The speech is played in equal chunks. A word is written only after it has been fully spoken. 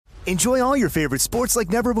Enjoy all your favorite sports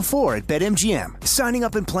like never before at BetMGM. Signing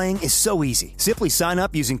up and playing is so easy. Simply sign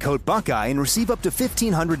up using code Buckeye and receive up to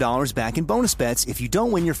 $1,500 back in bonus bets if you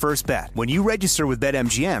don't win your first bet. When you register with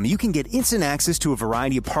BetMGM, you can get instant access to a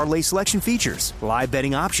variety of parlay selection features, live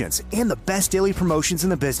betting options, and the best daily promotions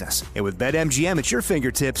in the business. And with BetMGM at your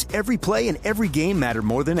fingertips, every play and every game matter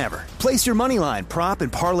more than ever. Place your moneyline, prop,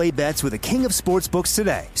 and parlay bets with the king of sportsbooks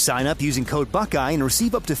today. Sign up using code Buckeye and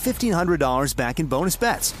receive up to $1,500 back in bonus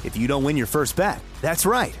bets if you don't win your first bet. That's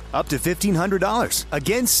right, up to $1,500.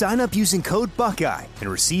 Again, sign up using code Buckeye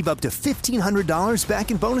and receive up to $1,500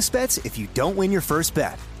 back in bonus bets if you don't win your first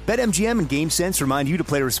bet. BetMGM and GameSense remind you to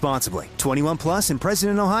play responsibly. 21 plus and present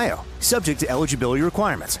in Ohio. Subject to eligibility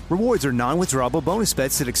requirements. Rewards are non-withdrawable bonus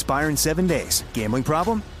bets that expire in 7 days. Gambling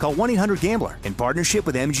problem? Call 1-800-GAMBLER in partnership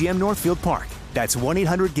with MGM Northfield Park. That's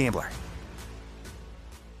 1-800-GAMBLER.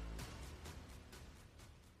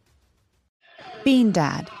 Bean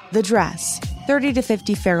Dad, The Dress, 30 to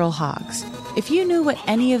 50 Feral Hogs. If you knew what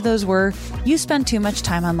any of those were, you spend too much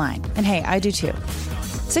time online. And hey, I do too.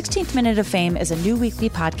 16th Minute of Fame is a new weekly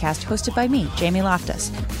podcast hosted by me, Jamie Loftus.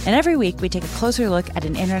 And every week we take a closer look at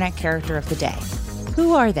an internet character of the day.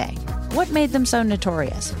 Who are they? What made them so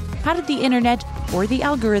notorious? How did the internet or the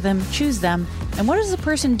algorithm choose them? And what does a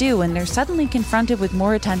person do when they're suddenly confronted with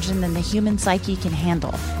more attention than the human psyche can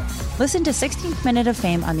handle? Listen to 16th Minute of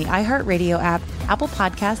Fame on the iHeartRadio app, Apple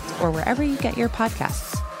Podcasts, or wherever you get your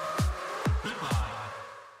podcasts.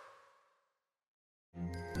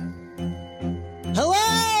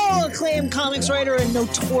 Hello, acclaimed comics writer and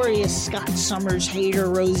notorious Scott Summers hater,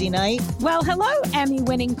 Rosie Knight. Well, hello,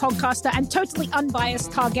 Emmy-winning podcaster and totally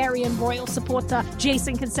unbiased Targaryen royal supporter,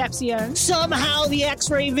 Jason Concepcion. Somehow the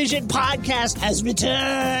X-Ray Vision podcast has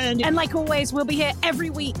returned. And like always, we'll be here every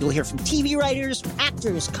week. You'll hear from TV writers,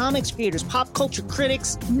 actors, comics creators, pop culture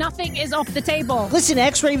critics. Nothing is off the table. Listen to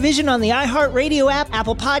X-Ray Vision on the iHeartRadio app,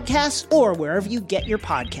 Apple Podcasts, or wherever you get your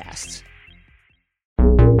podcasts.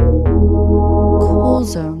 Cool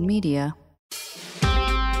Zone Media.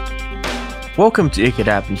 Welcome to It Could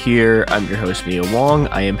Happen Here. I'm your host, Mia Wong.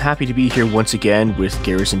 I am happy to be here once again with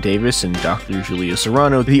Garrison Davis and Dr. Julia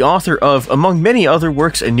Serano, the author of, among many other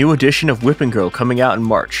works, a new edition of Whipping Girl coming out in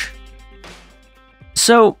March.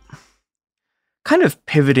 So, kind of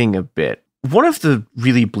pivoting a bit, one of the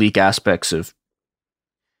really bleak aspects of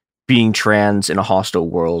being trans in a hostile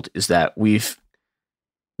world is that we've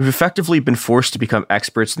effectively been forced to become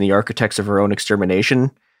experts in the architects of our own extermination.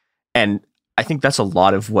 And I think that's a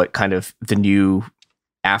lot of what kind of the new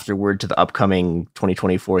afterword to the upcoming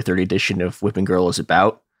 2024 third edition of Whipping Girl is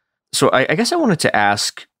about. So I guess I wanted to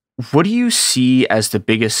ask, what do you see as the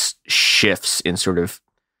biggest shifts in sort of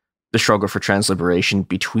the struggle for trans liberation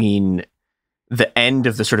between the end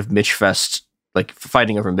of the sort of Mitchfest, like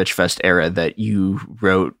fighting over Mitchfest era that you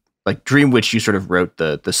wrote, like Dream Witch, you sort of wrote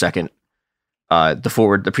the second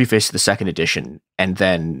the preface to the second edition, and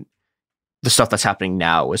then the stuff that's happening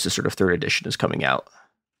now as the sort of third edition is coming out?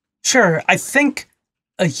 Sure. I think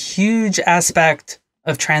a huge aspect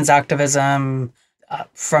of trans activism,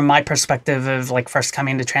 from my perspective of like first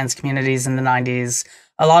coming to trans communities in the 90s,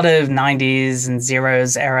 a lot of 90s and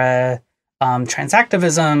zeros era trans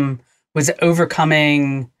activism was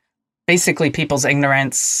overcoming basically people's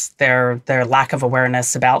ignorance, their lack of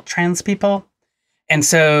awareness about trans people. And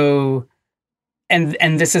so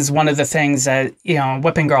And this is one of the things that, you know,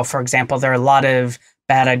 Whipping Girl, for example, there are a lot of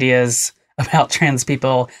bad ideas about trans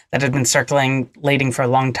people that have been circulating for a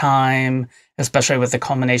long time, especially with the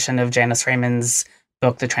culmination of Janice Raymond's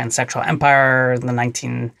book, The Transsexual Empire, in the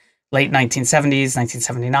late 1970s,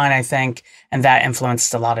 1979, I think. And that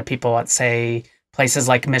influenced a lot of people at, say, places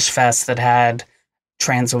like Mishfest that had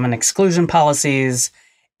trans women exclusion policies.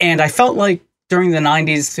 And I felt like during the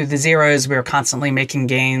 90s through the zeros, we were constantly making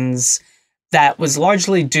gains that was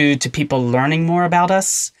largely due to people learning more about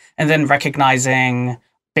us and then recognizing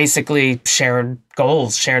basically shared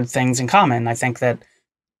goals, shared things in common. I think that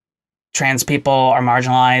trans people are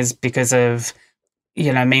marginalized because of,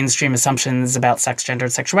 you know, mainstream assumptions about sex, gender,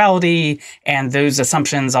 and sexuality. And those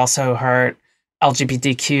assumptions also hurt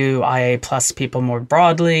LGBTQIA plus people more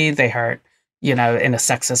broadly. They hurt, you know, in a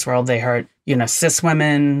sexist world, they hurt, you know, cis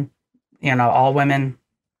women, you know, all women.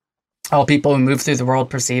 All people who move through the world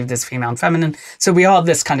perceived as female and feminine. So we all have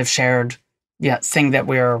this kind of shared thing that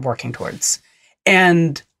we're working towards.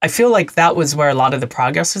 And I feel like that was where a lot of the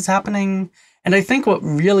progress was happening. And I think what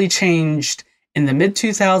really changed in the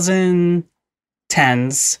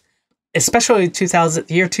mid-2010s, especially the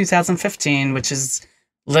year 2015, which is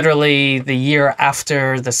literally the year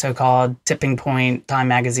after the so-called tipping point, Time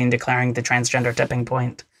magazine declaring the transgender tipping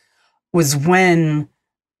point, was when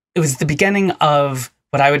it was the beginning of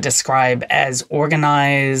what I would describe as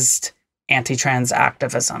organized anti-trans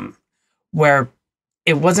activism, where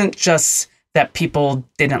it wasn't just that people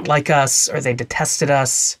didn't like us or they detested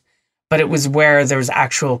us, but it was where there was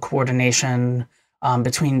actual coordination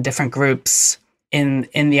between different groups. In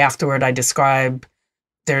the afterword I describe,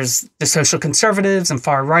 there's the social conservatives and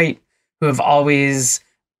far right who have always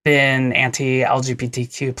been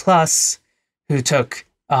anti-LGBTQ+, who took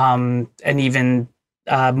an even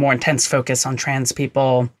more intense focus on trans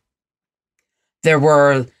people. There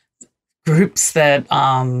were groups that,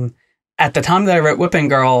 at the time that I wrote Whipping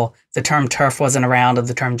Girl, the term TERF wasn't around and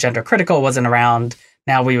the term gender critical wasn't around.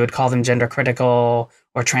 Now we would call them gender critical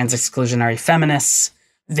or trans exclusionary feminists.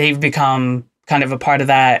 They've become kind of a part of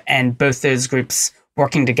that, and both those groups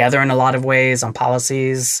working together in a lot of ways on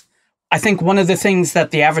policies. I think one of the things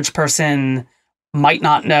that the average person might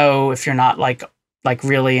not know if you're not like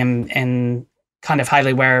really in kind of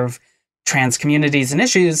highly aware of trans communities and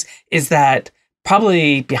issues is that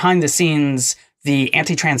probably behind the scenes, the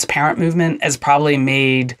anti-trans parent movement has probably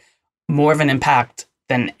made more of an impact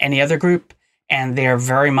than any other group. And they're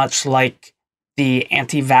very much like the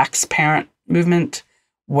anti-vax parent movement,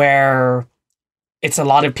 where it's a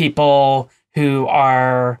lot of people who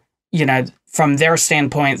are, from their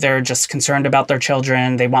standpoint, they're just concerned about their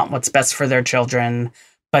children. They want what's best for their children,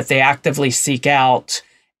 but they actively seek out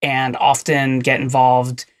and often get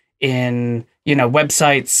involved in,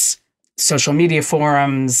 websites, social media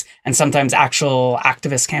forums, and sometimes actual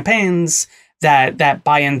activist campaigns that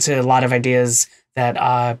buy into a lot of ideas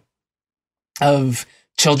that of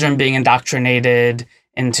children being indoctrinated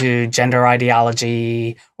into gender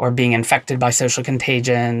ideology or being infected by social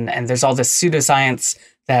contagion. And there's all this pseudoscience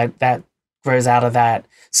that grows out of that.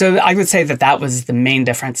 So I would say that was the main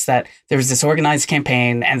difference, that there was this organized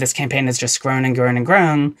campaign, and this campaign has just grown and grown and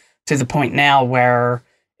grown to the point now where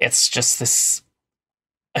it's just this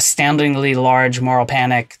astoundingly large moral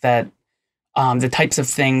panic that the types of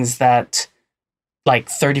things that like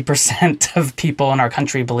 30% of people in our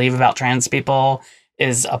country believe about trans people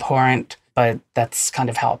is abhorrent, but that's kind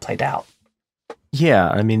of how it played out. Yeah,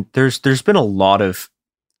 I mean, there's been a lot of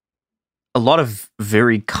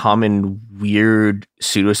very common weird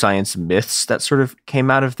pseudoscience myths that sort of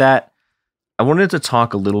came out of that. I wanted to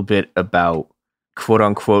talk a little bit about quote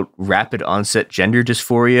unquote rapid onset gender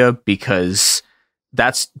dysphoria, because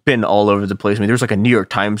that's been all over the place. I mean, there was like a New York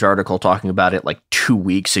Times article talking about it like 2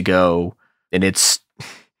 weeks ago, and it's,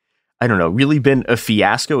 I don't know, really been a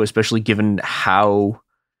fiasco, especially given how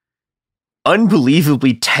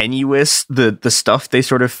unbelievably tenuous the stuff they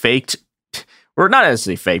sort of faked, or not as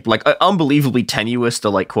they faked, but like unbelievably tenuous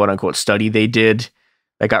the like quote unquote study they did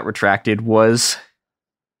that got retracted was.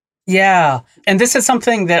 Yeah. And this is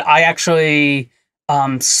something that I actually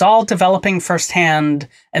saw developing firsthand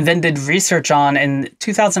and then did research on in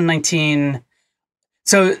 2019.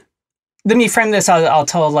 So let me frame this. I'll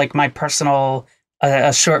tell like my personal,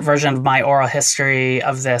 a short version of my oral history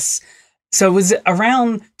of this. So it was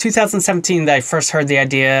around 2017 that I first heard the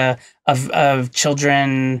idea of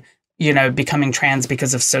children, becoming trans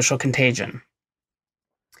because of social contagion.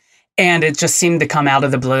 And it just seemed to come out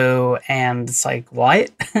of the blue, and it's like, what?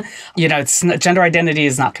 Gender identity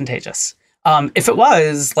is not contagious. If it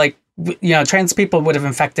was, like, trans people would have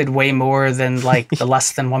infected way more than like the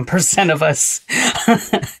less than 1% of us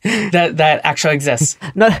that actually exists.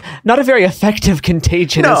 Not a very effective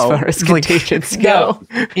contagion as far as contagions go.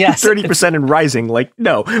 No. Yes, 30% and rising. Like,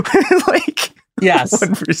 no, like yes,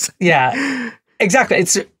 1%. Yeah, exactly.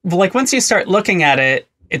 It's like once you start looking at it,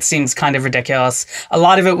 it seems kind of ridiculous. A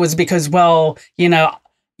lot of it was because,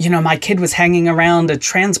 my kid was hanging around a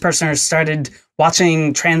trans person who started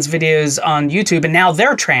watching trans videos on YouTube, and now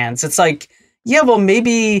they're trans. It's like, yeah, well,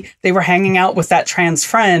 maybe they were hanging out with that trans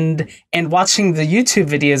friend and watching the YouTube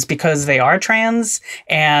videos because they are trans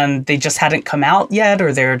and they just hadn't come out yet,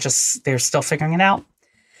 or they're still figuring it out.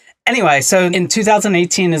 Anyway, so in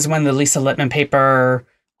 2018 is when the Lisa Littman paper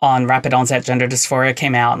on rapid onset gender dysphoria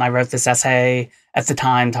came out, and I wrote this essay at the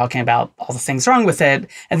time talking about all the things wrong with it.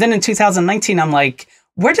 And then in 2019, I'm like,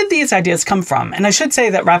 where did these ideas come from? And I should say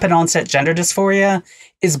that rapid onset gender dysphoria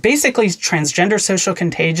is basically transgender social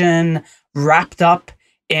contagion wrapped up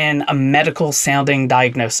in a medical sounding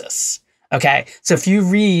diagnosis. Okay, so if you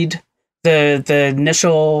read the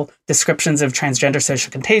initial descriptions of transgender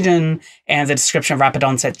social contagion and the description of rapid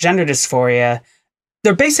onset gender dysphoria,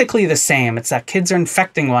 they're basically the same. It's that kids are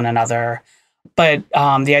infecting one another. But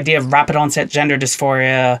the idea of rapid onset gender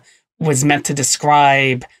dysphoria was meant to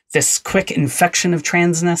describe this quick infection of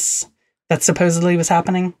transness that supposedly was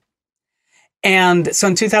happening. And so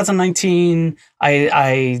in 2019,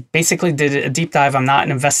 I basically did a deep dive. I'm not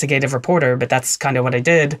an investigative reporter, but that's kind of what I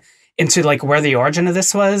did, into like where the origin of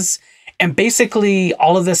this was. And basically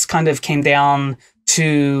all of this kind of came down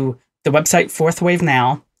to the website Fourth Wave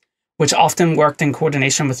Now, which often worked in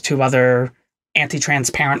coordination with two other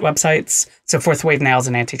anti-transparent websites. So Fourth Wave Now is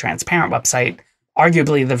an anti-transparent website,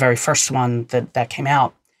 arguably the very first one that came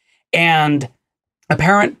out. And a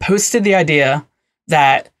parent posted the idea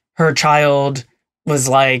that her child was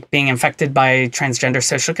like being infected by transgender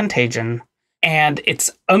social contagion. And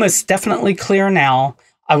it's almost definitely clear now.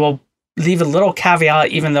 I will leave a little caveat,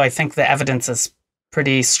 even though I think the evidence is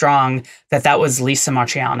pretty strong, that was Lisa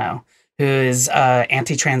Marciano, who is an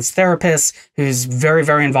anti-trans therapist who's very,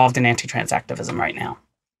 very involved in anti-trans activism right now.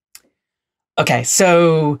 Okay,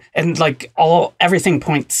 so, and like everything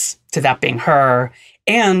points to that being her.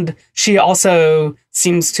 And she also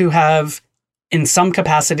seems to have, in some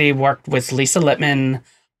capacity, worked with Lisa Littman.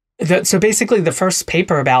 So basically the first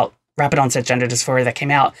paper about rapid onset gender dysphoria that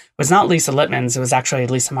came out was not Lisa Littman's, it was actually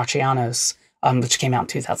Lisa Marciano's, which came out in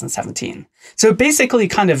 2017. So it basically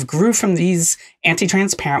kind of grew from these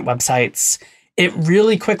anti-transparent websites. It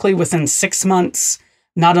really quickly, within 6 months,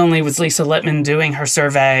 not only was Lisa Littman doing her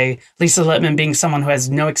survey, Lisa Littman being someone who has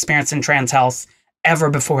no experience in trans health ever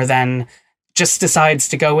before then, just decides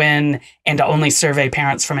to go in and to only survey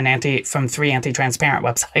parents from 3 anti-transparent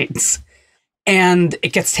websites. And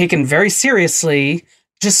it gets taken very seriously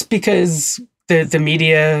just because the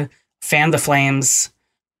media fanned the flames.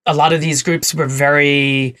 A lot of these groups were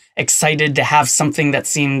very excited to have something that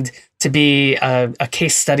seemed to be a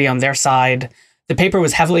case study on their side. The paper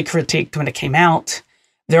was heavily critiqued when it came out.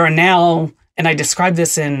 There are now, and I described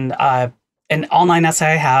this in an online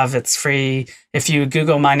essay I have, it's free. If you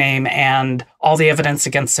Google my name and all the evidence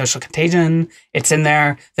against social contagion, it's in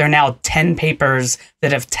there. There are now 10 papers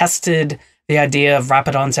that have tested the idea of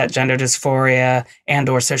rapid onset gender dysphoria and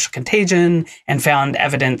or social contagion and found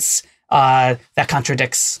evidence that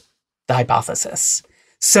contradicts the hypothesis.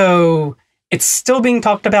 So it's still being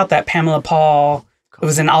talked about, that Pamela Paul. It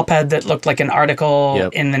was an op-ed that looked like an article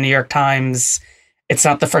in the New York Times. It's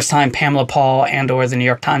not the first time Pamela Paul and or the New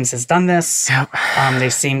York Times has done this. Yep. They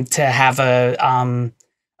seem to have a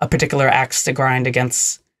particular axe to grind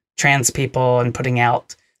against trans people and putting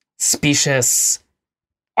out specious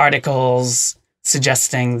articles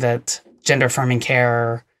suggesting that gender-affirming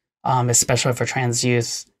care, especially for trans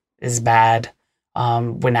youth, is bad,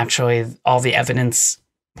 when actually all the evidence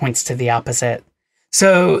points to the opposite.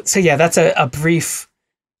 So yeah, that's a brief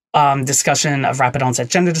discussion of rapid onset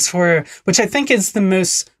gender dysphoria, which I think is the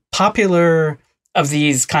most popular of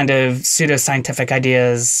these kind of pseudoscientific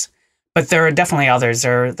ideas. But there are definitely others.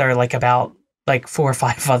 There are like about 4 or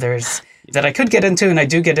 5 others that I could get into, and I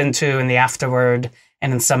do get into in the afterword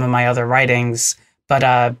and in some of my other writings.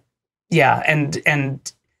 But yeah,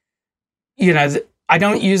 and you know, I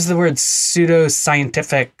don't use the word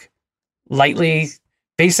pseudoscientific lightly.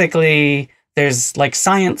 Basically, there's like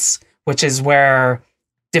science, which is where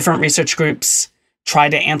different research groups try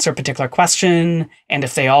to answer a particular question, and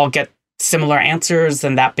if they all get similar answers,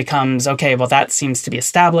 then that becomes, okay, well, that seems to be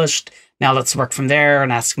established. Now let's work from there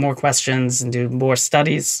and ask more questions and do more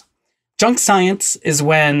studies. Junk science is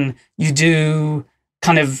when you do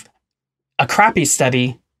kind of a crappy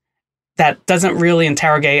study that doesn't really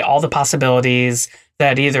interrogate all the possibilities,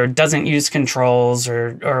 that either doesn't use controls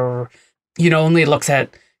or only looks at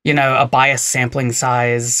a biased sampling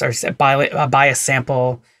size or a biased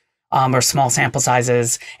sample or small sample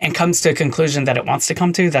sizes and comes to a conclusion that it wants to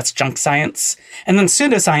come to. That's junk science. And then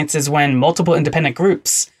pseudoscience is when multiple independent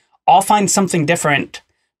groups all find something different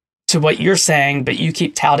to what you're saying, but you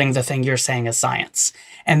keep touting the thing you're saying as science.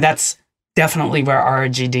 And that's definitely where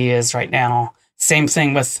RGD is right now. Same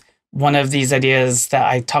thing with one of these ideas that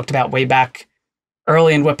I talked about way back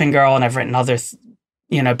early in Whipping Girl, and I've written other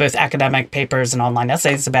both academic papers and online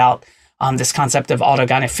essays about this concept of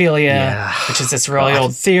autogynephilia, which is this really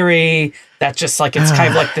old theory that just like, it's kind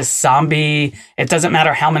of like this zombie. It doesn't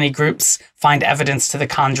matter how many groups find evidence to the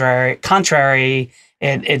contrary.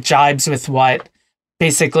 It jibes with what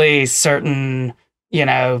basically certain,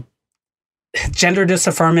 gender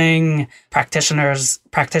disaffirming practitioners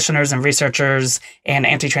and researchers and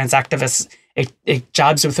anti-trans activists, it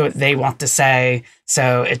jibes with what they want to say.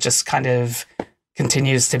 So it just kind of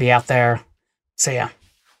continues to be out there. So yeah.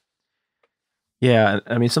 Yeah,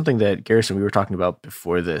 I mean, something that Garrison, we were talking about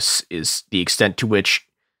before this is the extent to which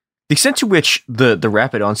the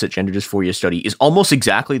rapid onset gender dysphoria study is almost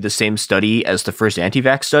exactly the same study as the first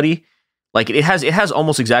anti-vax study. Like it has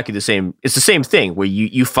almost exactly the same. It's the same thing where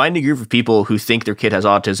you find a group of people who think their kid has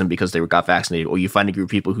autism because they got vaccinated, or you find a group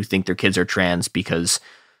of people who think their kids are trans because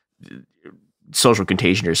social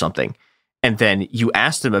contagion or something. And then you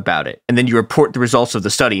ask them about it, and then you report the results of the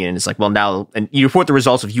study, and it's like, well, now, and you report the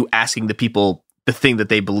results of you asking the people the thing that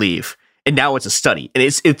they believe, and now it's a study, and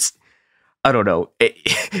it's I don't know,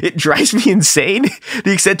 it drives me insane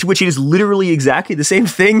the extent to which it is literally exactly the same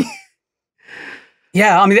thing.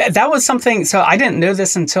 Yeah, I mean that was something. So I didn't know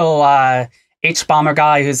this until H Bomber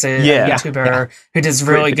Guy, who's a YouTuber who does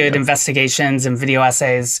really good investigations and video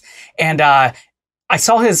essays, and I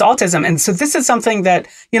saw his autism. And so this is something that,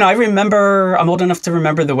 I remember, I'm old enough to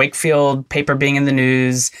remember the Wakefield paper being in the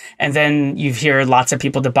news. And then you hear lots of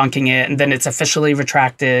people debunking it. And then it's officially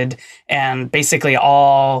retracted. And basically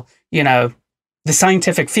all, the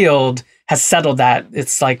scientific field has settled that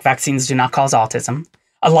it's like vaccines do not cause autism.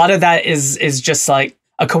 A lot of that is just like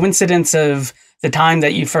a coincidence of the time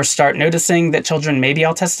that you first start noticing that children may be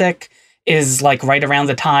autistic is like right around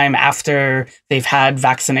the time after they've had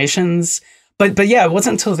vaccinations. But yeah, it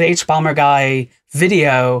wasn't until the H Bomber Guy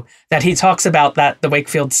video that he talks about that the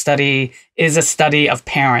Wakefield study is a study of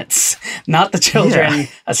parents, not the children,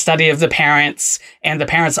 a study of the parents. And the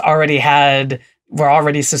parents were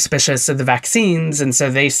already suspicious of the vaccines. And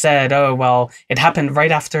so they said, oh, well, it happened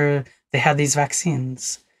right after they had these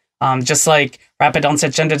vaccines. Just like rapid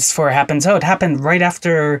onset gender dysphoria happens. Oh, it happened right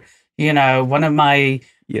after, one of my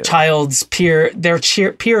child's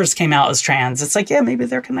peers came out as trans. It's like, yeah, maybe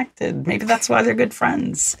they're connected. Maybe that's why they're good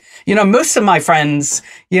friends. Most of my friends,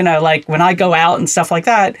 like when I go out and stuff like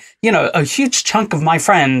that, a huge chunk of my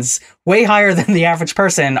friends, way higher than the average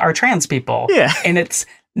person, are trans people. Yeah. And it's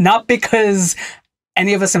not because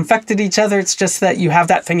any of us infected each other. It's just that you have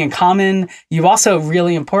that thing in common. You also,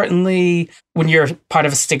 really importantly, when you're part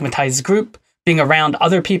of a stigmatized group, being around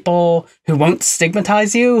other people who won't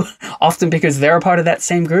stigmatize you, often because they're a part of that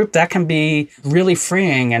same group, that can be really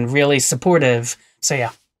freeing and really supportive. So,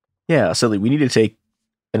 yeah. Yeah, so we need to take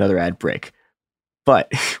another ad break.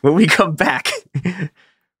 But when we come back,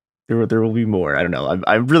 there will be more. I don't know.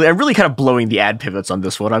 I'm really kind of blowing the ad pivots on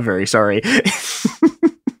this one. I'm very sorry.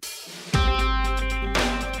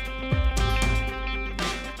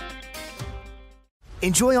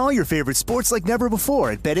 Enjoy all your favorite sports like never before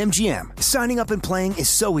at BetMGM. Signing up and playing is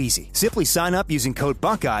so easy. Simply sign up using code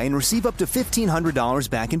Buckeye and receive up to $1,500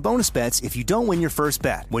 back in bonus bets if you don't win your first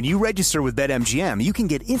bet. When you register with BetMGM, you can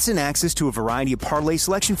get instant access to a variety of parlay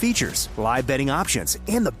selection features, live betting options,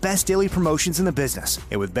 and the best daily promotions in the business.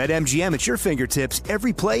 And with BetMGM at your fingertips,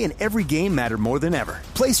 every play and every game matter more than ever.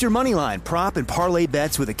 Place your moneyline, prop, and parlay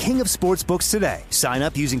bets with the king of sportsbooks today. Sign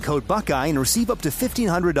up using code Buckeye and receive up to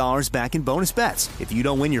 $1,500 back in bonus bets if you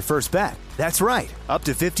don't win your first bet. That's right, up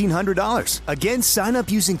to $1,500. Again, sign up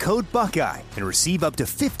using code Buckeye and receive up to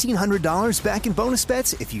 $1,500 back in bonus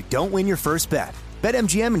bets if you don't win your first bet.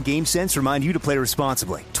 BetMGM and GameSense remind you to play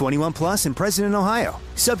responsibly. 21 plus and present in Ohio.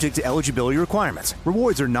 Subject to eligibility requirements.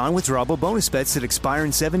 Rewards are non-withdrawable bonus bets that expire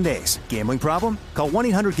in 7 days. Gambling problem? Call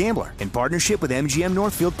 1-800-GAMBLER in partnership with MGM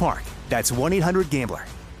Northfield Park. That's 1-800-GAMBLER.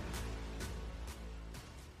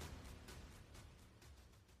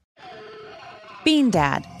 Bean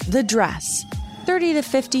Dad, The Dress, 30 to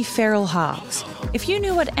 50 Feral Hogs. If you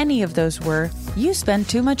knew what any of those were, you spend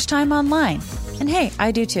too much time online. And hey,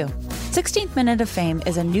 I do too. 16th Minute of Fame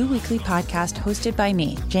is a new weekly podcast hosted by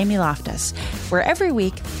me, Jamie Loftus, where every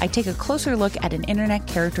week I take a closer look at an internet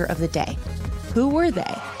character of the day. Who were they?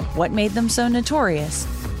 What made them so notorious?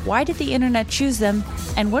 Why did the internet choose them?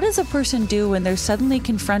 And what does a person do when they're suddenly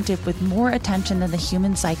confronted with more attention than the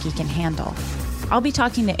human psyche can handle? I'll be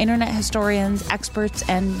talking to internet historians, experts,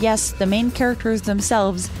 and yes, the main characters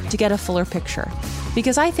themselves to get a fuller picture.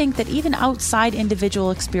 Because I think that even outside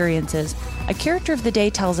individual experiences, a character of the day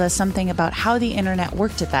tells us something about how the internet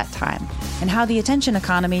worked at that time, and how the attention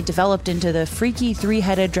economy developed into the freaky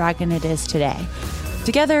three-headed dragon it is today.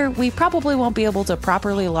 Together, we probably won't be able to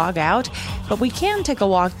properly log out, but we can take a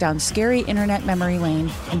walk down scary internet memory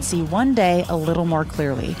lane and see one day a little more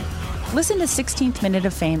clearly. Listen to 16th Minute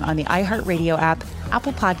of Fame on the iHeartRadio app,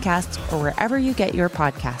 Apple Podcasts, or wherever you get your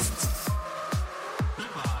podcasts.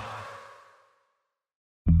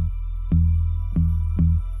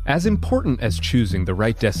 As important as choosing the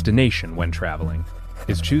right destination when traveling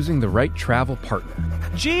is choosing the right travel partner.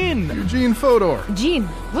 Eugene Fodor. Gene,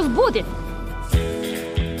 was будет.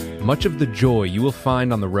 Much of the joy you will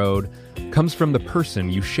find on the road comes from the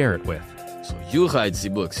person you share it with. So you write the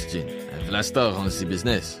books, Gene, and Vlastar runs the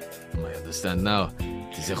business. I understand now.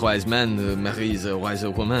 It The wise man marries a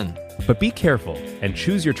wiser woman. But be careful and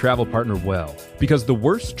choose your travel partner well, because the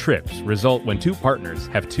worst trips result when two partners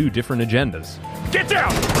have two different agendas. Get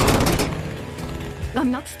down!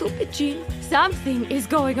 I'm not stupid, Gene. Something is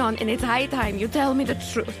going on, and it's high time you tell me the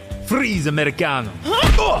truth. Freeze, Americano!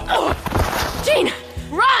 Gene,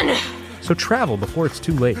 run! So travel before it's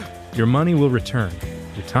too late. Your money will return,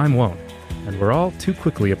 your time won't, and we're all too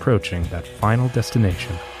quickly approaching that final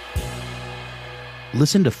destination.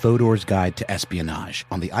 Listen to Fodor's Guide to Espionage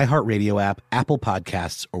on the iHeartRadio app, Apple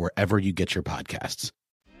Podcasts, or wherever you get your podcasts.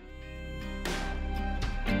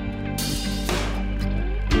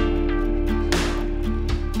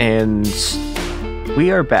 And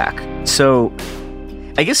we are back. So,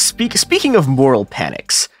 I guess speaking of moral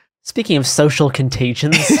panics. Speaking of social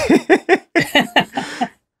contagions.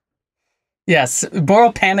 Yes,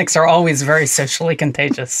 moral panics are always very socially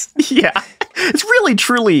contagious. Yeah, it's really,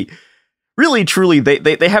 truly,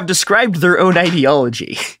 they have described their own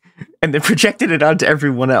ideology and then projected it onto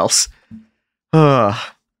everyone else. So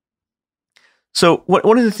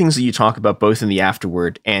one of the things that you talk about both in the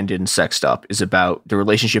afterword and in Sexed Up is about the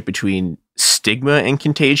relationship between stigma and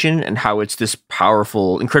contagion and how it's this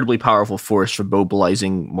powerful, incredibly powerful force for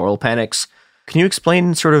mobilizing moral panics. Can you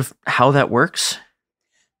explain sort of how that works?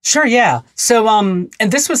 Sure, yeah. So,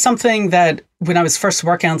 and this was something that when I was first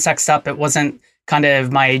working on Sexed Up, it wasn't kind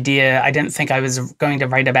of my idea. I didn't think I was going to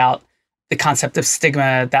write about the concept of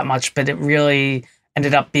stigma that much, but it really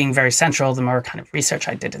ended up being very central the more kind of research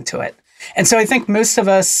I did into it. And so I think most of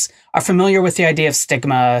us are familiar with the idea of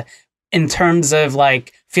stigma in terms of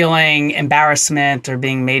like feeling embarrassment or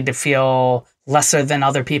being made to feel lesser than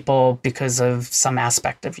other people because of some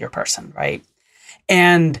aspect of your person, right?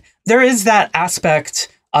 And there is that aspect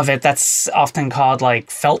of it that's often called like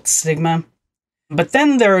felt stigma. But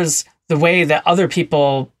then there's the way that other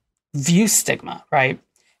people view stigma, right?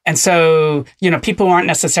 And so, people who aren't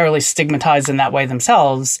necessarily stigmatized in that way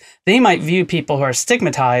themselves, they might view people who are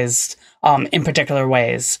stigmatized in particular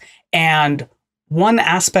ways. And one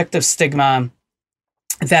aspect of stigma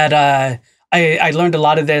that I learned a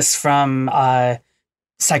lot of this from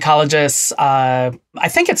psychologists. I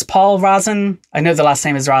think it's Paul Rozin. I know the last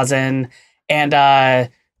name is Rozin. And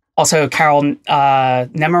also Carol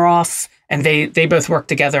Nemiroff. And they both worked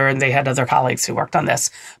together, and they had other colleagues who worked on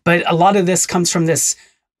this. But a lot of this comes from this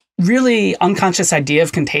really unconscious idea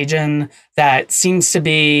of contagion that seems to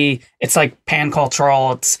be, it's like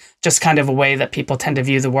pan-cultural. It's just kind of a way that people tend to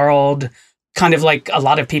view the world. Kind of like a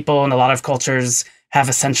lot of people in a lot of cultures have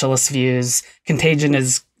essentialist views. Contagion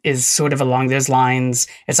is sort of along those lines.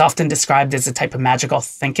 It's often described as a type of magical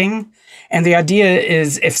thinking. And the idea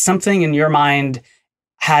is if something in your mind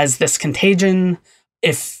has this contagion,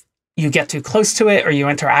 if you get too close to it or you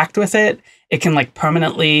interact with it, it can like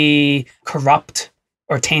permanently corrupt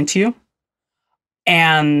or taint you.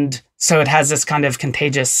 And so it has this kind of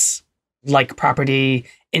contagious like property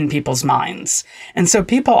in people's minds. And so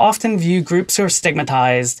people often view groups who are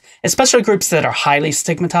stigmatized, especially groups that are highly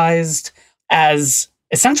stigmatized, as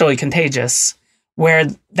essentially contagious, where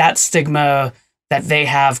that stigma that they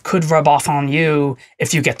have could rub off on you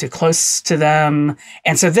if you get too close to them.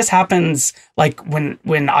 And so this happens like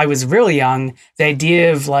when I was really young, the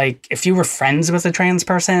idea of like, if you were friends with a trans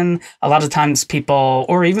person, a lot of times people,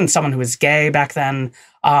 or even someone who was gay back then,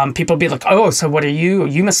 people would be like, oh, so what are you?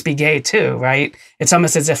 You must be gay too, right? It's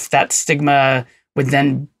almost as if that stigma would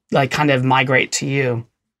then like kind of migrate to you.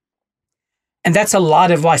 And that's a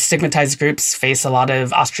lot of why stigmatized groups face a lot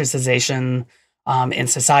of ostracization in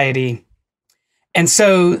society. And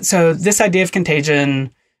so this idea of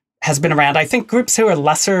contagion has been around. I think groups who are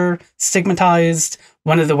lesser stigmatized,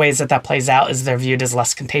 one of the ways that plays out is they're viewed as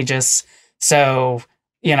less contagious. So,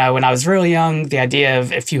 when I was really young, the idea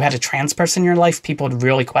of if you had a trans person in your life, people would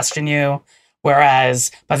really question you.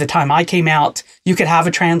 Whereas by the time I came out, you could have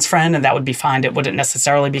a trans friend and that would be fine. It wouldn't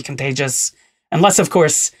necessarily be contagious. Unless, of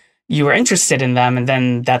course, you were interested in them. And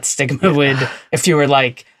then that stigma would, if you were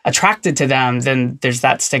like attracted to them, then there's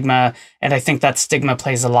that stigma. And I think that stigma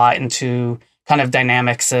plays a lot into kind of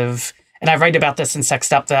dynamics of, and I write about this in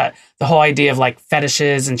Sexed Up, that the whole idea of like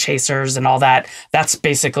fetishes and chasers and all that, that's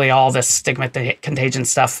basically all this stigma contagion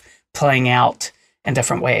stuff playing out in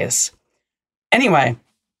different ways. Anyway,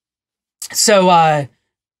 so I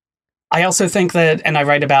also think that, and I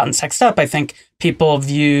write about in Sexed Up, I think people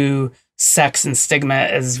view sex and stigma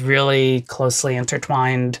as really closely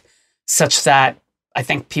intertwined, such that I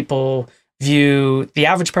think people the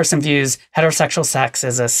average person views heterosexual sex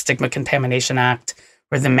as a stigma contamination act,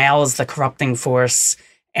 where the male is the corrupting force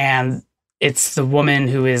and it's the woman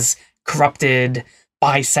who is corrupted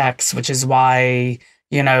by sex, which is why,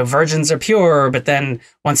 virgins are pure, but then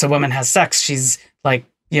once a woman has sex, she's like,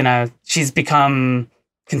 she's become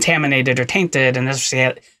contaminated or tainted. And if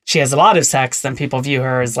she has a lot of sex, then people view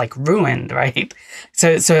her as like ruined, right?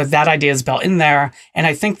 So that idea is built in there. And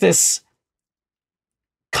I think this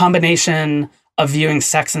combination of viewing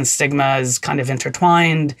sex and stigma as kind of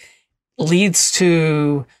intertwined leads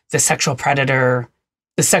to the sexual predator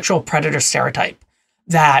stereotype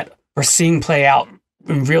that we're seeing play out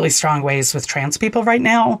in really strong ways with trans people right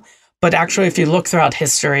now. But actually, if you look throughout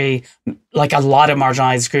history, like a lot of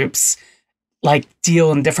marginalized groups like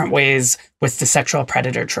deal in different ways with the sexual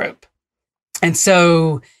predator trope. And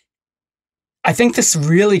so I think this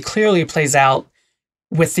really clearly plays out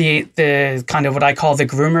with the kind of what I call the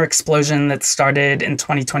groomer explosion that started in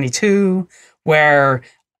 2022, where,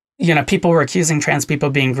 people were accusing trans people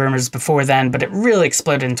of being groomers before then, but it really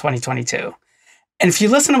exploded in 2022. And if you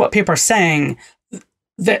listen to what people are saying,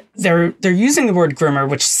 that they're using the word groomer,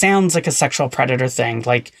 which sounds like a sexual predator thing.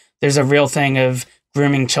 Like there's a real thing of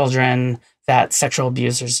grooming children that sexual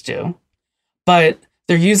abusers do. But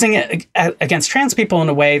they're using it against trans people in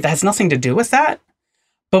a way that has nothing to do with that.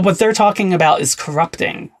 But what they're talking about is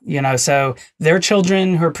corrupting, so their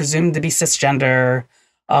children who are presumed to be cisgender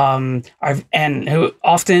and who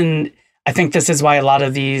often, I think this is why a lot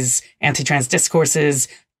of these anti-trans discourses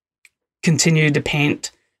continue to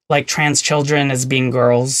paint like trans children as being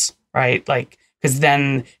girls, right? Like, because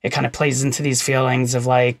then it kind of plays into these feelings of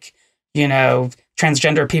like,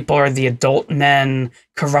 transgender people are the adult men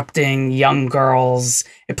corrupting young girls.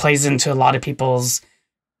 It plays into a lot of people's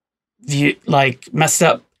view, like messed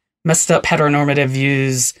up heteronormative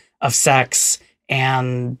views of sex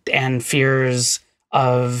and fears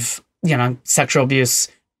of, sexual abuse,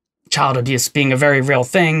 child abuse being a very real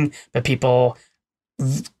thing, but people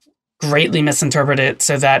greatly misinterpret it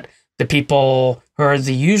so that the people who are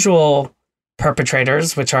the usual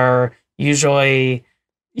perpetrators, which are usually,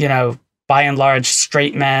 by and large,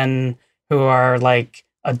 straight men who are like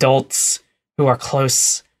adults who are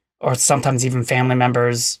close or sometimes even family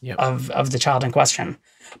members of the child in question.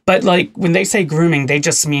 But like when they say grooming, they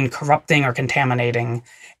just mean corrupting or contaminating.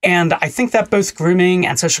 And I think that both grooming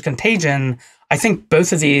and social contagion, I think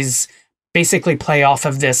both of these basically play off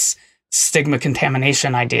of this stigma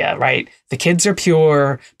contamination idea, right? The kids are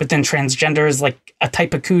pure, but then transgender is like a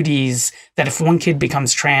type of cooties that if one kid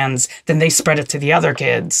becomes trans, then they spread it to the other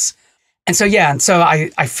kids. And so,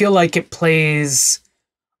 I feel like it plays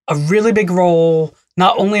a really big role,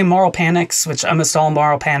 not only in moral panics, which almost all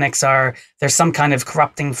moral panics are, there's some kind of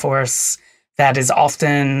corrupting force that is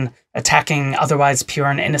often attacking otherwise pure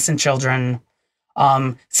and innocent children.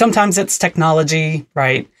 Sometimes it's technology,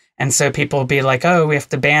 right? And so people will be like, oh, we have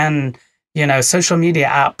to ban, social media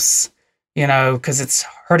apps, because it's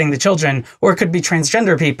hurting the children. Or it could be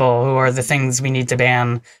transgender people who are the things we need to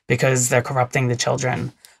ban because they're corrupting the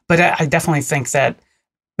children. But I definitely think that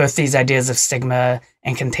both these ideas of stigma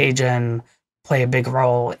and contagion play a big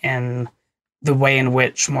role in the way in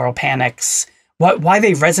which moral panics, why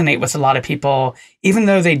they resonate with a lot of people, even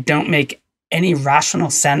though they don't make any rational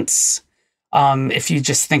sense if you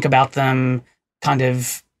just think about them kind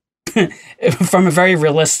of from a very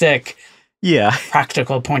realistic,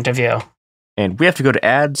 practical point of view. And we have to go to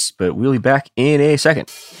ads, but we'll be back in a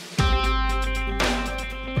second.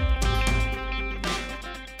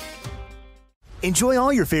 Enjoy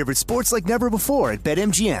all your favorite sports like never before at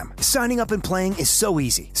BetMGM. Signing up and playing is so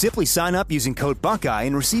easy. Simply sign up using code Buckeye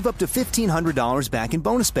and receive up to $1,500 back in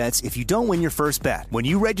bonus bets if you don't win your first bet. When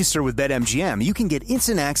you register with BetMGM, you can get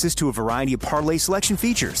instant access to a variety of parlay selection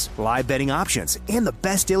features, live betting options, and the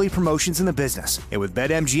best daily promotions in the business. And with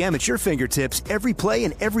BetMGM at your fingertips, every play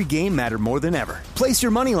and every game matter more than ever. Place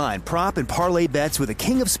your moneyline, prop, and parlay bets with the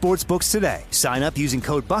king of sportsbooks today. Sign up using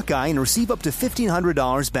code Buckeye and receive up to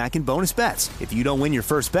 $1,500 back in bonus bets if you don't win your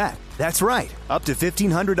first bet. That's right, up to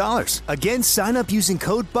 $1,500. Again, sign up using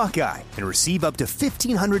code Buckeye and receive up to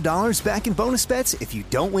 $1,500 back in bonus bets if you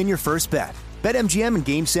don't win your first bet. BetMGM and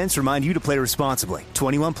GameSense remind you to play responsibly.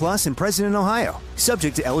 21 plus and present in Ohio.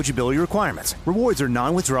 Subject to eligibility requirements. Rewards are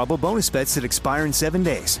non-withdrawable bonus bets that expire in 7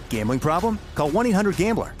 days. Gambling problem? Call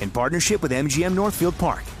 1-800-GAMBLER in partnership with MGM Northfield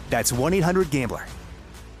Park. That's 1-800-GAMBLER.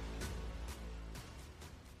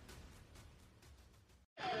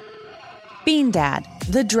 Bean Dad,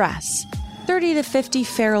 The Dress, 30 to 50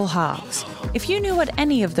 Feral Hogs. If you knew what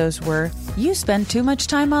any of those were, you spend too much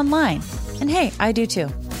time online. And hey, I do too.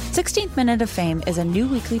 16th Minute of Fame is a new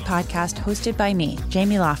weekly podcast hosted by me,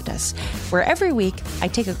 Jamie Loftus, where every week I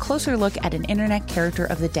take a closer look at an internet character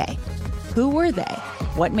of the day. Who were they?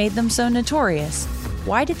 What made them so notorious?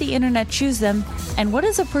 Why did the internet choose them? And what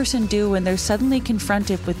does a person do when they're suddenly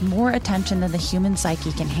confronted with more attention than the human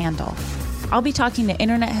psyche can handle? I'll be talking to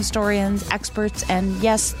internet historians, experts, and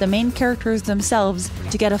yes, the main characters themselves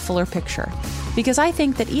to get a fuller picture. Because I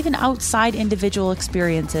think that even outside individual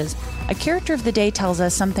experiences, a character of the day tells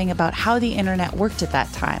us something about how the internet worked at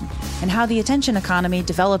that time, and how the attention economy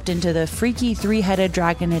developed into the freaky three-headed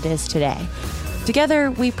dragon it is today. Together,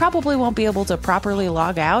 we probably won't be able to properly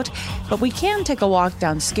log out, but we can take a walk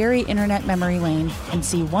down scary internet memory lane and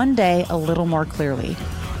see one day a little more clearly.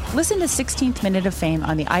 Listen to 16th Minute of Fame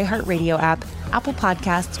on the iHeartRadio app, Apple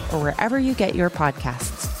Podcasts, or wherever you get your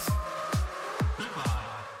podcasts.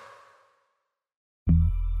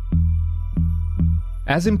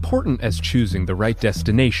 As important as choosing the right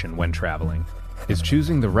destination when traveling is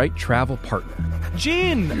choosing the right travel partner.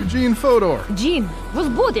 Eugene Fodor. Gene, was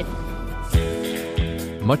booted.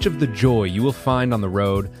 Much of the joy you will find on the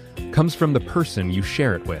road comes from the person you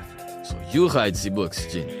share it with. So you write the books,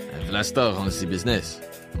 Gene, and Vlastar runs the business.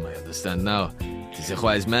 I understand now. It is a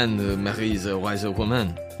wise man who marries a wiser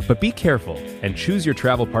woman. But be careful and choose your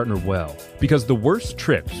travel partner well, because the worst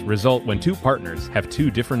trips result when two partners have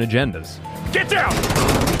two different agendas. Get down!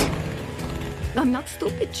 I'm not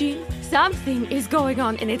stupid, Gene. Something is going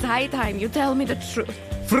on, and it's high time you tell me the truth.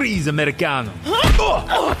 Freeze, Americano!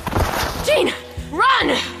 Gene,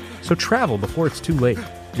 run! So travel before it's too late.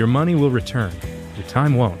 Your money will return, your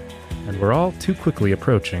time won't, and we're all too quickly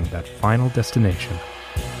approaching that final destination.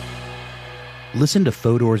 Listen to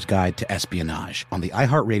Fodor's Guide to Espionage on the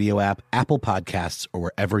iHeartRadio app, Apple Podcasts, or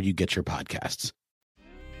wherever you get your podcasts.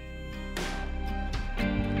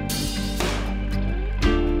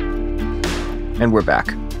 And we're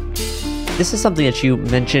back. This is something that you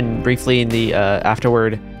mentioned briefly in the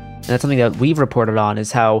afterward, and that's something that we've reported on,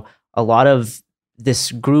 is how a lot of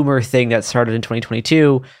this groomer thing that started in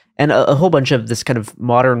 2022 and a whole bunch of this kind of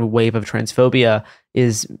modern wave of transphobia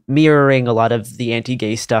is mirroring a lot of the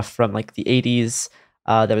anti-gay stuff from like the 80s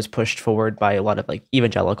that was pushed forward by a lot of like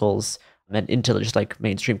evangelicals and into just like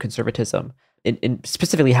mainstream conservatism. In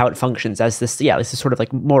specifically how it functions as this is sort of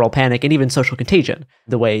like moral panic and even social contagion,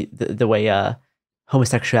 the way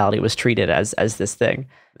homosexuality was treated as this thing.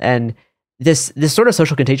 And this sort of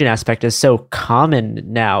social contagion aspect is so common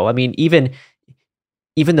now. I mean, even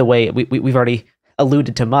the way we've already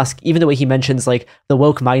alluded to Musk, even the way he mentions like the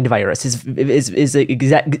woke mind virus is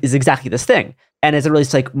exactly this thing. And as it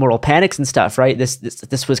relates to like moral panics and stuff, right?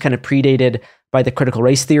 This was kind of predated by the critical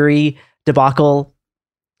race theory debacle,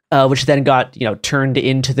 which then got turned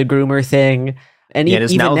into the groomer thing. And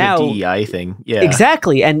it's even now the DEI thing. Yeah,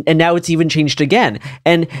 exactly. And now it's even changed again.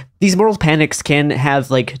 And these moral panics can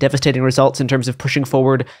have like devastating results in terms of pushing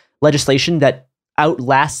forward legislation that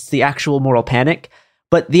outlasts the actual moral panic.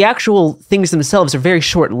 But the actual things themselves are very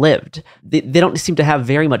short-lived. They don't seem to have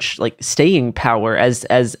very much like staying power as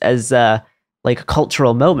like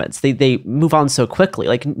cultural moments. They move on so quickly.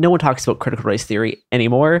 Like no one talks about critical race theory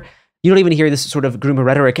anymore. You don't even hear this sort of groomer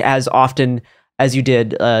rhetoric as often as you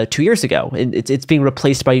did 2 years ago. It's being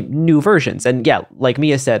replaced by new versions. And yeah, like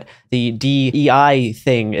Mia said, the DEI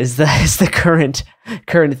thing is the current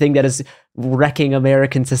thing that is wrecking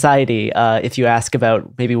American society. If you ask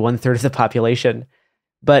about maybe 1/3 of the population.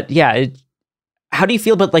 But yeah, how do you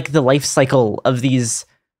feel about like the life cycle of these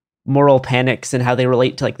moral panics and how they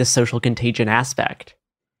relate to like the social contagion aspect?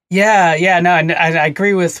 Yeah, no, and I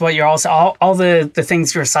agree with what you're also all the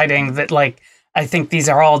things you're citing. That like I think these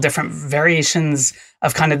are all different variations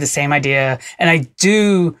of kind of the same idea, and I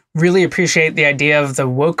do really appreciate the idea of the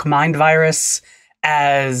woke mind virus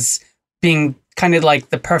as being kind of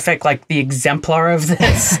like the perfect, like the exemplar of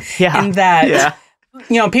this. Yeah, in that. Yeah.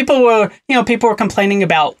 People were complaining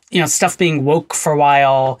about, stuff being woke for a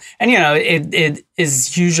while. And, it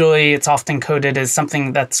is usually, it's often coded as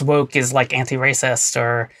something that's woke is like anti-racist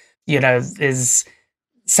or, is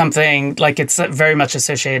something like it's very much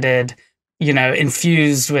associated,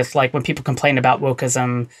 infused with like when people complain about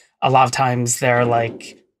wokeism, a lot of times they're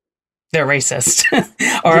like, they're racist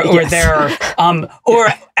or they're, or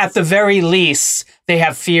at the very least, they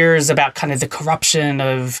have fears about kind of the corruption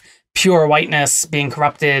of pure whiteness being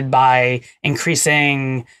corrupted by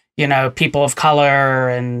increasing, people of color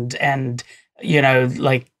and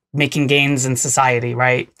like making gains in society,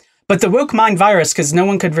 right? But the woke mind virus, because no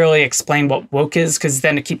one could really explain what woke is, because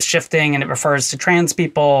then it keeps shifting and it refers to trans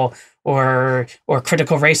people or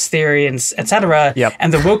critical race theory and et cetera. Yep.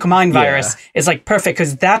 And the woke mind virus is like perfect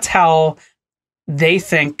because that's how they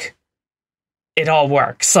think it all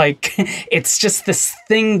works. Like it's just this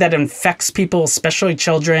thing that infects people, especially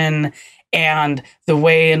children, and the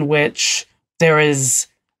way in which there is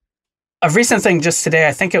a recent thing just today,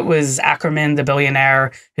 I think it was Ackerman, the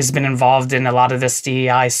billionaire, who's been involved in a lot of this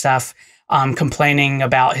DEI stuff, complaining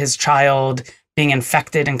about his child being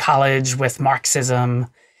infected in college with Marxism.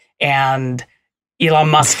 And Elon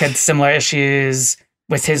Musk had similar issues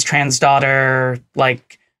with his trans daughter,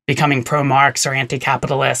 like becoming pro-Marx or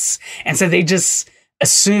anti-capitalist. And so they just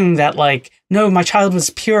assume that, like, no, my child was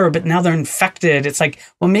pure, but now they're infected. It's like,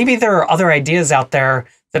 well, maybe there are other ideas out there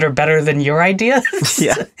that are better than your ideas.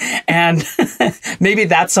 Yeah. And maybe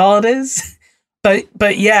that's all it is.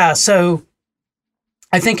 But yeah, so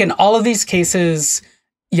I think in all of these cases,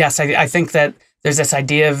 yes, I think that there's this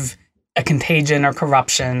idea of a contagion or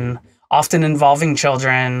corruption, often involving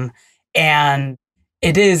children. And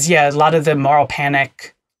it is, yeah, a lot of the moral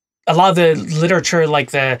panic, a lot of the literature,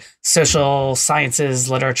 like the social sciences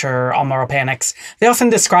literature on moral panics, they often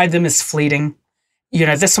describe them as fleeting. You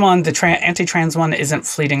know, this one, the anti-trans one, isn't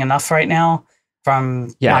fleeting enough right now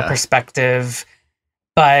from my perspective.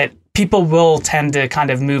 But people will tend to kind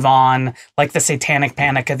of move on, like the satanic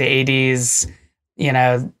panic of the 80s, you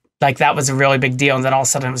know, like that was a really big deal. And then all of a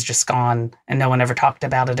sudden it was just gone and no one ever talked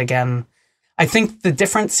about it again. I think the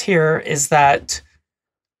difference here is that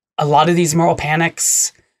a lot of these moral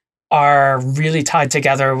panics are really tied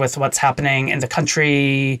together with what's happening in the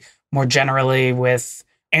country more generally, with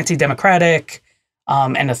anti-democratic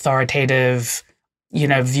and authoritative, you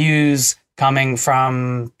know, views coming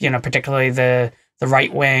from, you know, particularly the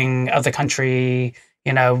right wing of the country,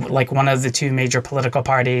 you know, like one of the two major political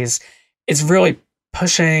parties is really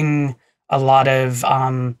pushing a lot of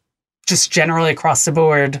just generally across the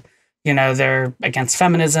board, you know, they're against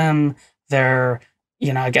feminism, they're,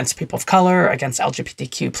 you know, against people of color, against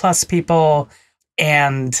LGBTQ plus people.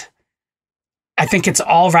 And I think it's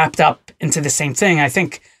all wrapped up into the same thing. I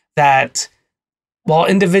think that while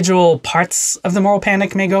individual parts of the moral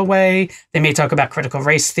panic may go away, they may talk about critical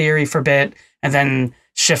race theory for a bit, and then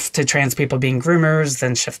shift to trans people being groomers,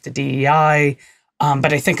 then shift to DEI.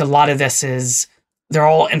 But I think a lot of this is, they're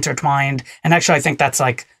all intertwined. And actually, I think that's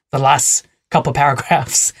like the last couple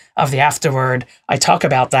paragraphs of the afterword. I talk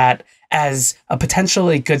about that as a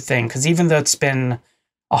potentially good thing, because even though it's been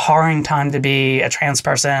a harrowing time to be a trans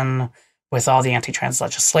person with all the anti-trans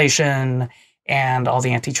legislation and all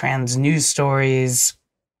the anti-trans news stories,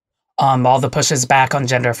 all the pushes back on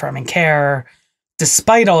gender-affirming care,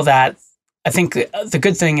 despite all that, I think the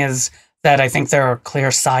good thing is that I think there are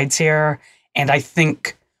clear sides here. And I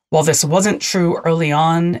think while this wasn't true early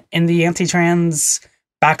on in the anti-trans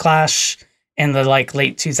backlash in the like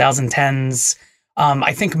late 2010s,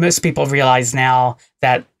 I think most people realize now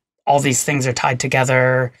that all these things are tied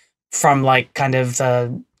together from like kind of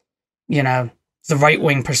the, you know, the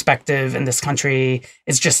right-wing perspective in this country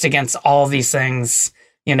is just against all these things.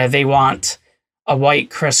 You know, they want a white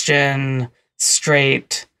Christian,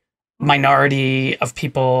 straight minority of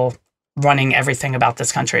people running everything about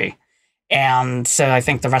this country. And so I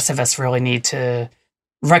think the rest of us really need to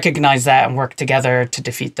recognize that and work together to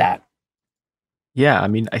defeat that. Yeah, I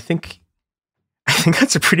mean, I think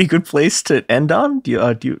that's a pretty good place to end on. Do you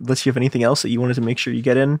unless you have anything else that you wanted to make sure you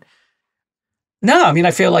get in? No, I mean,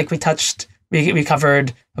 I feel like we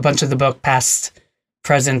covered a bunch of the book, past,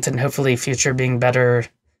 present, and hopefully future being better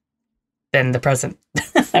than the present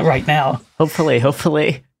right now. Hopefully.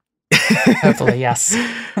 Hopefully, yes.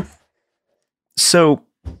 So,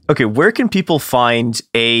 okay, where can people find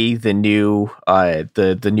A, the new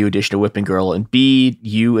edition of Whipping Girl, and B,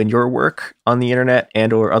 you and your work on the internet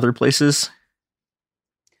and or other places?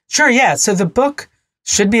 Sure, yeah. So the book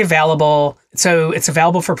should be available. So it's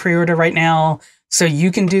available for pre-order right now. So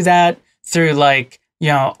you can do that through like, you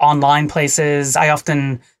know, online places. I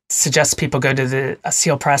often suggest people go to the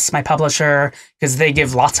Seal Press, my publisher, because they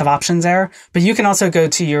give lots of options there. But you can also go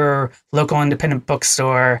to your local independent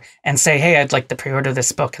bookstore and say, hey, I'd like to pre-order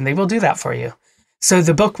this book, and they will do that for you. So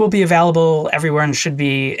the book will be available everywhere and should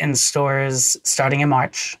be in stores starting in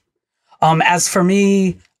March. As for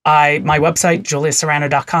me, my website,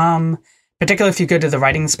 juliaserano.com, particularly if you go to the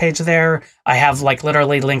writings page there, I have like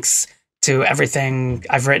literally links to everything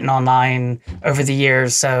I've written online over the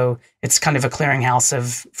years. So it's kind of a clearinghouse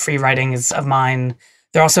of free writings of mine.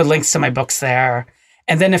 There are also links to my books there.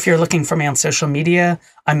 And then if you're looking for me on social media,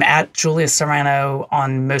 I'm at Julia Serano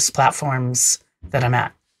on most platforms that I'm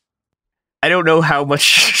at. I don't know how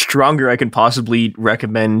much stronger I can possibly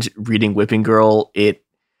recommend reading Whipping Girl. It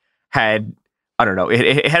had, I don't know,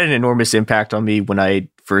 it had an enormous impact on me when I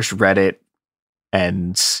first read it.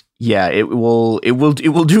 And yeah, it will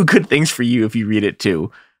do good things for you if you read it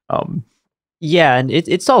too. Yeah, and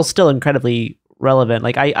it's all still incredibly relevant.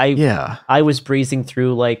 Like I was breezing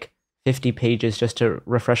through like 50 pages just to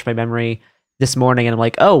refresh my memory this morning, and I'm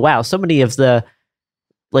like, oh wow, so many of the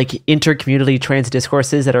like inter-community trans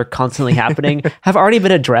discourses that are constantly happening have already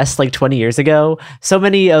been addressed like 20 years ago. So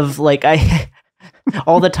many of like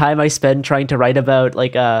all the time I spend trying to write about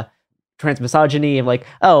like trans misogyny, I'm like,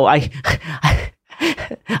 oh, I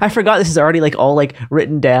forgot this is already like all like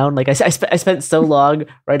written down. Like I spent so long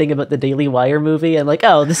writing about the Daily Wire movie, and like,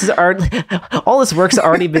 oh, this is all this work's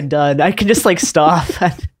already been done. I can just like stop.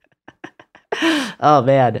 Oh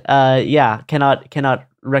man, yeah, cannot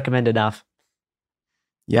recommend enough.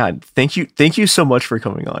 Yeah, thank you so much for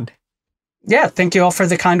coming on. Yeah, thank you all for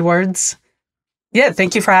the kind words. Yeah,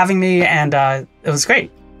 thank you for having me, and it was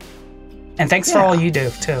great. And thanks for all you do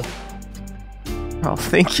too. Oh,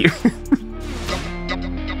 thank you.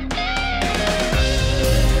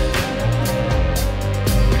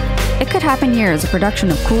 It Could Happen Here is a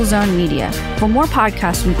production of Cool Zone Media. For more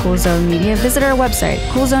podcasts from Cool Zone Media, visit our website,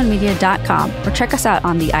 coolzonemedia.com, or check us out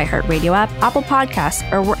on the iHeartRadio app, Apple Podcasts,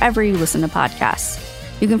 or wherever you listen to podcasts.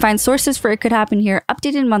 You can find sources for It Could Happen Here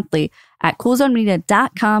updated monthly at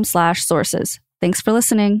coolzonemedia.com/sources. Thanks for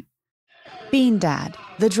listening. Bean Dad,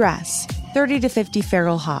 The Dress, 30 to 50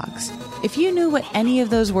 Feral Hogs. If you knew what any of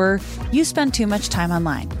those were, you spend too much time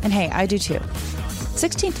online. And hey, I do too.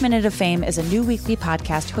 16th Minute of Fame is a new weekly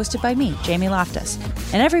podcast hosted by me, Jamie Loftus.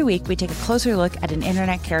 And every week we take a closer look at an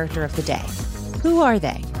internet character of the day. Who are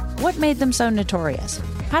they? What made them so notorious?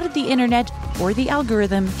 How did the internet or the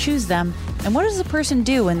algorithm choose them? And what does a person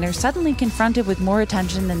do when they're suddenly confronted with more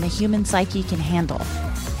attention than the human psyche can handle?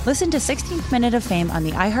 Listen to 16th Minute of Fame on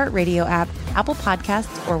the iHeartRadio app, Apple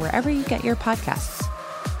Podcasts, or wherever you get your podcasts.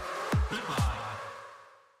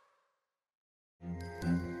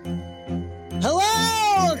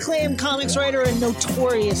 Hello, acclaimed comics writer and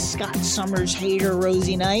notorious Scott Summers hater,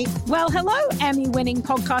 Rosie Knight. Well, hello, Emmy-winning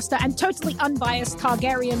podcaster and totally unbiased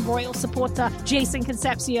Targaryen royal supporter, Jason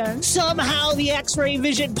Concepcion. Somehow the X-Ray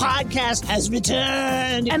Vision podcast has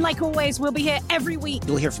returned. And like always, we'll be here every week.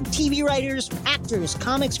 You'll hear from TV writers, actors,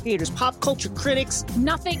 comics creators, pop culture critics.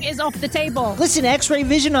 Nothing is off the table. Listen to X-Ray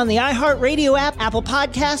Vision on the iHeartRadio app, Apple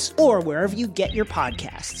Podcasts, or wherever you get your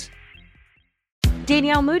podcasts.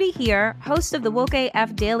 Danielle Moody here, host of the Woke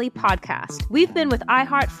AF Daily podcast. We've been with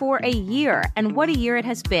iHeart for a year, and what a year it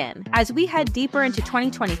has been. As we head deeper into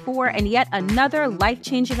 2024 and yet another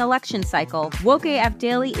life-changing election cycle, Woke AF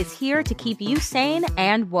Daily is here to keep you sane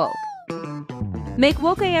and woke. Make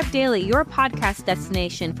Woke AF Daily your podcast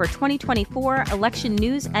destination for 2024 election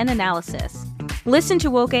news and analysis. Listen to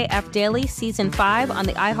Woke AF Daily Season 5 on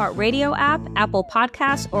the iHeartRadio app, Apple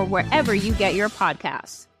Podcasts, or wherever you get your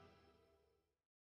podcasts.